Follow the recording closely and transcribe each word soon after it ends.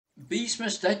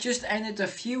Beesmas that just ended a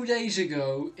few days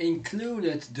ago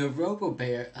included the Robo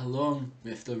Bear along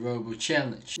with the Robo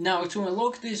Challenge. Now to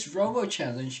unlock this Robo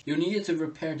Challenge you needed to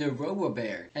repair the Robo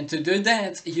Bear, and to do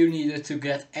that you needed to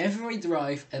get every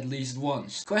drive at least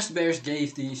once. Quest Bears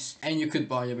gave these and you could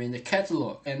buy them in the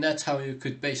catalog, and that's how you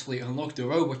could basically unlock the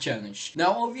Robo Challenge.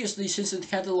 Now obviously since the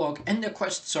catalog and the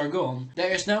quests are gone,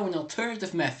 there is now an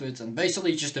alternative method, and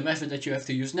basically just the method that you have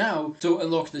to use now to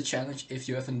unlock the challenge if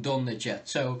you haven't done it yet.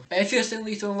 So if you still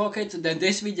need to unlock it, then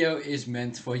this video is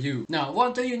meant for you. Now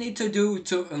what do you need to do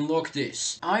to unlock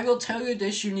this? I will tell you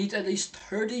this: you need at least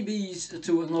 30 bees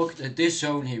to unlock this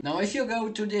zone here. Now if you go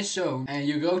to this zone and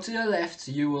you go to the left,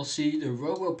 you will see the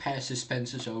Robo Pass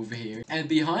dispensers over here, and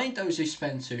behind those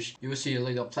dispensers you will see a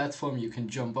little platform. You can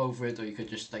jump over it, or you could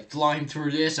just like climb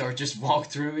through this or just walk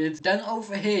through it. Then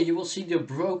over here you will see the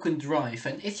broken drive,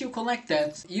 and if you collect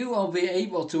that you will be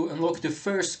able to unlock the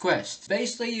first quest.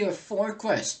 Basically you have 4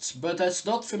 quests, but that's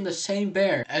not from the same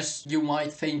bear as you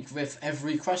might think with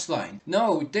every quest line.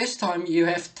 No, this time you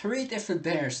have 3 different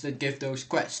bears that give those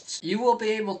quests. You will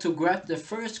be able to grab the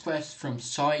first quest from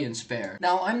Science Bear.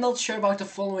 Now I'm not sure about the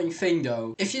following thing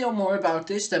though. If you know more about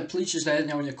this, then please just let it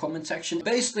know in the comment section.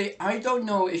 Basically I don't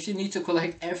know if you need to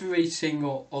collect every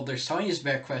single other Science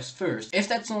Bear quest first. If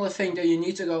that's not a thing, then you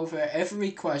need to go over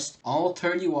every quest, all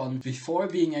 31, before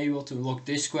being able to unlock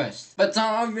this quest. But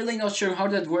I'm really not sure how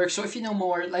that works, so if you know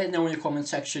more, let it know in the comment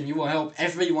section. You will help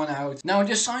everyone out. Now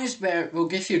the Science Bear will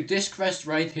give you this quest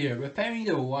right here, repairing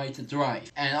the white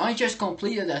drive. And I just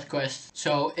completed that quest,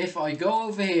 so if I go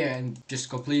over here and just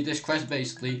complete this quest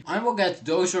basically, I will get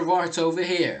those rewards over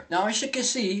here. Now as you can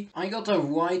see, I got a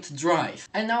white drive.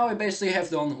 And now I basically have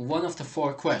done one of the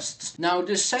 4 quests. Now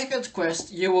the second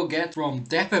quest you will get from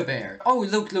Dapper Bear. Oh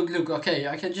look, okay,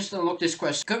 I can just unlock this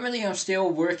quest. Currently I'm still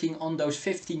working on those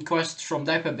 15 quests from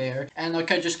Dapper Bear, and I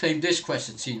can just claim this quest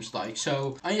it seems like.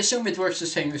 So I assume it works the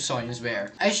same with Science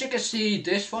Bear. As you can see,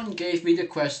 this one gave me the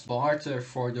quest barter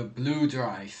for the blue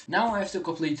drive. Now I have to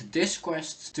complete this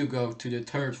quest to go to the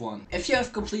third one. If you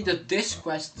have completed this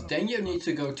quest, then you need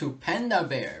to go to Panda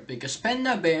Bear, because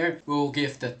Panda Bear will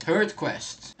give the third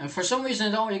quest. And for some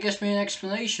reason it only gives me an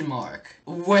exclamation mark.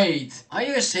 Wait, are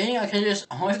you saying I can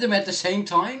just have them at the same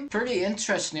time? Pretty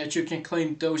interesting that you can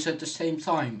claim those at the same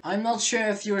time. I'm not sure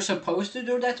if you're supposed to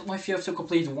do that or if you have to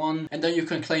complete one and then you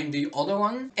can claim the other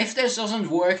one. If this doesn't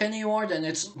work anymore, then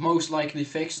it's most likely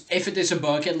fixed, if it is a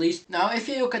bug at least. Now if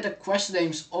you look at the quest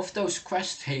names of those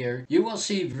quests here, you will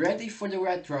see ready for the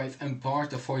red drive and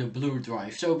barter for the blue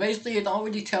drive. So basically it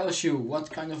already tells you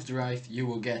what kind of drive you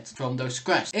will get from those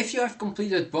quests. If you have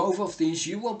completed both of these,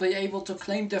 you will be able to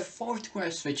claim the 4th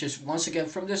quest, which is once again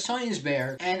from the Science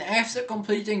Bear, and after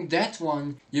completing that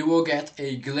one you will get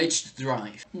a glitched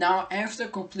drive. Now after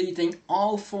completing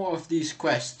all 4 of these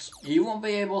quests, you will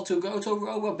be able to go to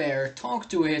Robo Bear, talk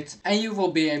to it, and you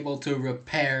will be able to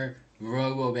repair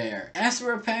Robo Bear. After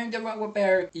repairing the Robo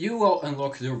Bear, you will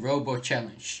unlock the Robo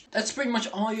Challenge. That's pretty much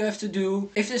all you have to do.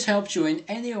 If this helps you in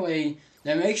any way,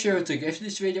 then make sure to give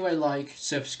this video a like,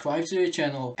 subscribe to the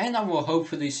channel, and I will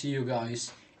hopefully see you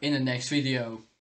guys in the next video.